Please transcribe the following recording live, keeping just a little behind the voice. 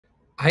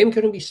I am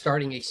going to be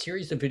starting a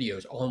series of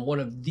videos on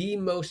one of the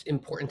most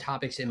important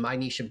topics in my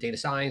niche of data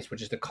science,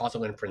 which is the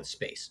causal inference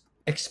space.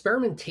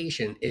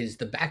 Experimentation is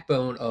the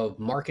backbone of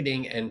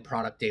marketing and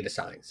product data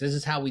science. This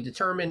is how we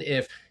determine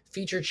if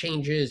feature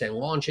changes and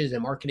launches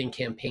and marketing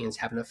campaigns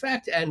have an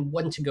effect and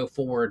when to go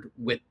forward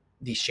with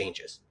these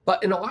changes.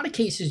 But in a lot of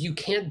cases, you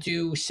can't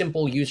do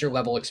simple user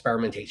level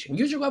experimentation.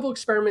 User level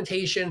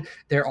experimentation,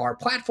 there are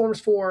platforms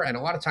for, and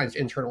a lot of times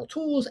internal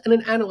tools, and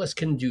an analyst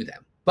can do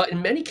them. But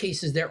in many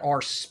cases, there are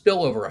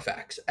spillover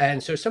effects.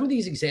 And so some of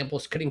these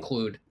examples could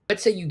include,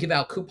 let's say you give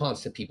out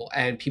coupons to people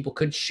and people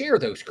could share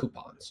those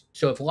coupons.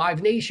 So if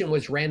Live Nation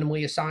was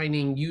randomly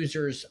assigning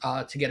users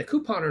to get a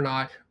coupon or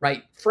not,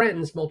 right,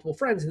 multiple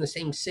friends in the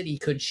same city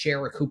could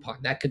share a coupon.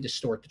 That could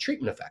distort the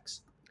treatment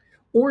effects.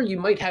 Or you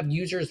might have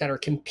users that are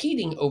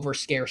competing over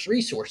scarce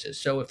resources.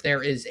 So if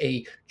there is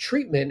a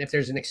treatment, if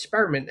there's an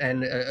experiment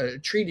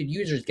and treated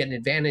users get an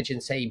advantage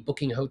in, say,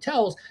 booking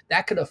hotels,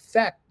 that could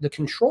affect the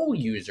control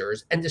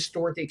users and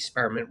distort the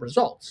experiment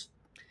results.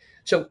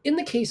 So in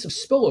the case of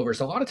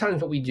spillovers, a lot of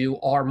times what we do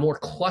are more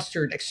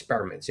clustered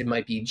experiments. It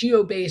might be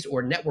geo-based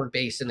or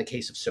network-based in the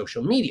case of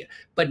social media.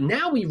 But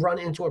now we run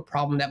into a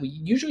problem that we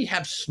usually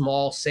have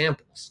small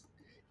samples.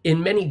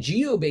 In many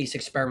geo-based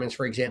experiments,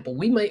 for example,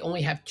 we might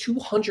only have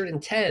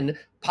 210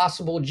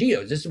 possible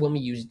geos. This is when we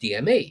use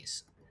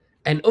DMAs.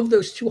 And of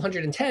those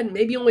 210,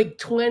 maybe only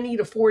 20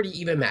 to 40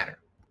 even matter.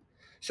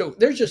 So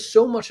there's just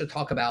so much to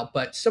talk about,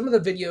 but some of the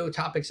video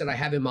topics that I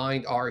have in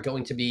mind are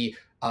going to be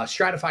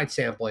stratified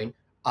sampling,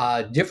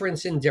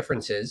 difference in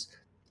differences,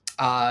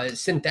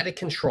 synthetic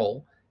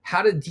control,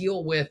 how to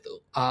deal with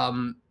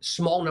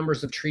small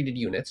numbers of treated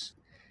units,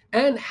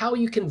 and how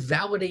you can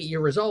validate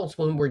your results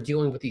when we're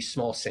dealing with these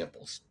small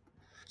samples.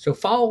 So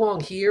follow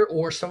along here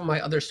or some of my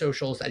other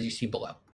socials as you see below.